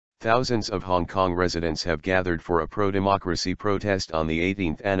Thousands of Hong Kong residents have gathered for a pro-democracy protest on the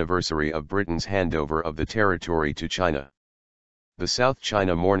 18th anniversary of Britain's handover of the territory to China. The South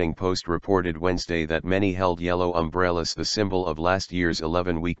China Morning Post reported Wednesday that many held yellow umbrellas, the symbol of last year's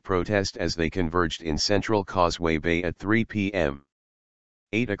 11-week protest, as they converged in central Causeway Bay at 3 p.m.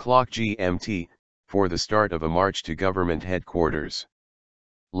 8 o'clock GMT, for the start of a march to government headquarters.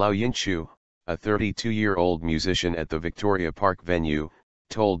 Lau Yin-chiu, a 32-year-old musician at the Victoria Park venue,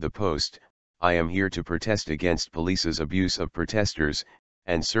 told the Post, "I am here to protest against police's abuse of protesters,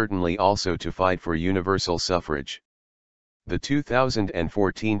 and certainly also to fight for universal suffrage." The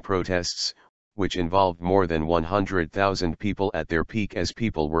 2014 protests, which involved more than 100,000 people at their peak as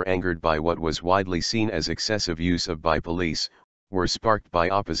people were angered by what was widely seen as excessive use of by police, were sparked by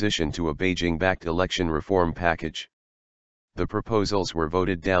opposition to a Beijing-backed election reform package. The proposals were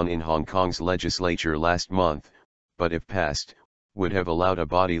voted down in Hong Kong's legislature last month, but if passed, would have allowed a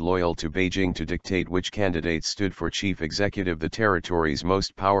body loyal to Beijing to dictate which candidates stood for chief executive, the territory's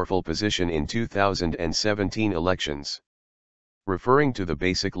most powerful position in 2017 elections. Referring to the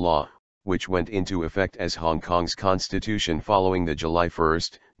Basic Law, which went into effect as Hong Kong's constitution following the July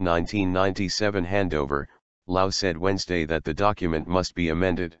 1, 1997 handover, Lau said Wednesday that the document must be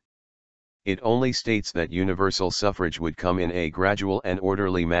amended. It only states that universal suffrage would come in a gradual and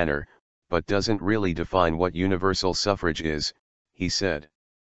orderly manner, but doesn't really define what universal suffrage is, he said.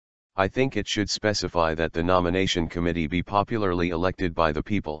 "I think it should specify that the nomination committee be popularly elected by the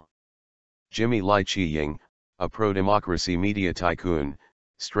people." Jimmy Lai Chi-ying, a pro-democracy media tycoon,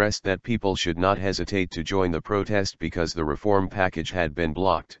 stressed that people should not hesitate to join the protest because the reform package had been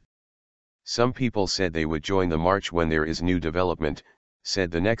blocked. "Some people said they would join the march when there is new development,"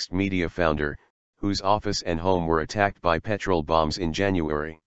 said the Next Media founder, whose office and home were attacked by petrol bombs in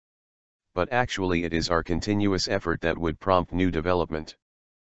January. "But actually it is our continuous effort that would prompt new development.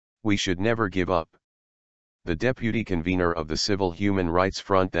 We should never give up." The deputy convener of the Civil Human Rights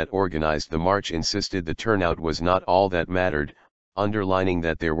Front that organized the march insisted the turnout was not all that mattered, underlining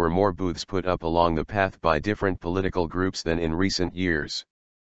that there were more booths put up along the path by different political groups than in recent years.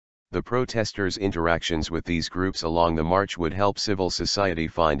 The protesters' interactions with these groups along the march would help civil society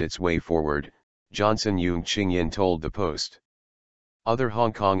find its way forward, Johnson Yung Chingyin told the Post. Other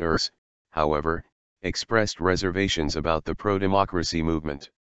Hong Kongers, however, expressed reservations about the pro-democracy movement.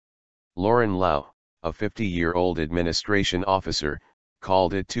 Lauren Lau, a 50-year-old administration officer,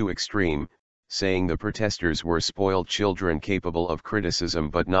 called it too extreme, saying the protesters were spoiled children capable of criticism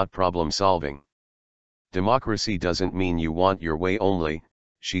but not problem-solving. "Democracy doesn't mean you want your way only,"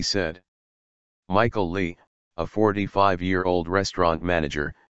 she said. Michael Lee, a 45-year-old restaurant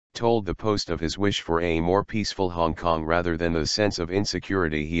manager, told the Post of his wish for a more peaceful Hong Kong rather than the sense of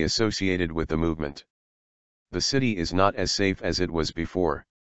insecurity he associated with the movement. "The city is not as safe as it was before.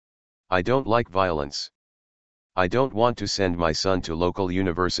 I don't like violence. I don't want to send my son to local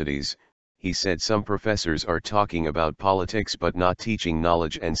universities," he said. "Some professors are talking about politics but not teaching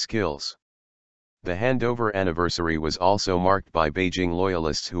knowledge and skills." The handover anniversary was also marked by Beijing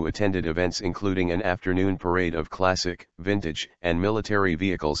loyalists who attended events including an afternoon parade of classic, vintage, and military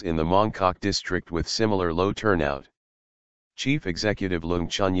vehicles in the Mong Kok district with similar low turnout. Chief Executive Leung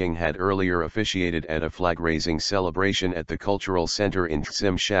Chun-ying had earlier officiated at a flag-raising celebration at the Cultural Center in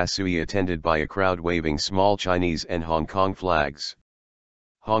Tsim Sha Tsui, attended by a crowd waving small Chinese and Hong Kong flags.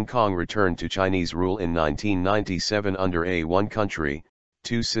 Hong Kong returned to Chinese rule in 1997 under a one-country,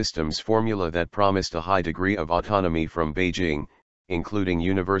 two-systems formula that promised a high degree of autonomy from Beijing, including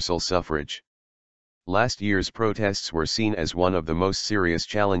universal suffrage. Last year's protests were seen as one of the most serious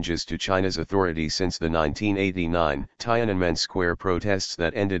challenges to China's authority since the 1989 Tiananmen Square protests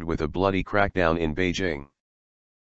that ended with a bloody crackdown in Beijing.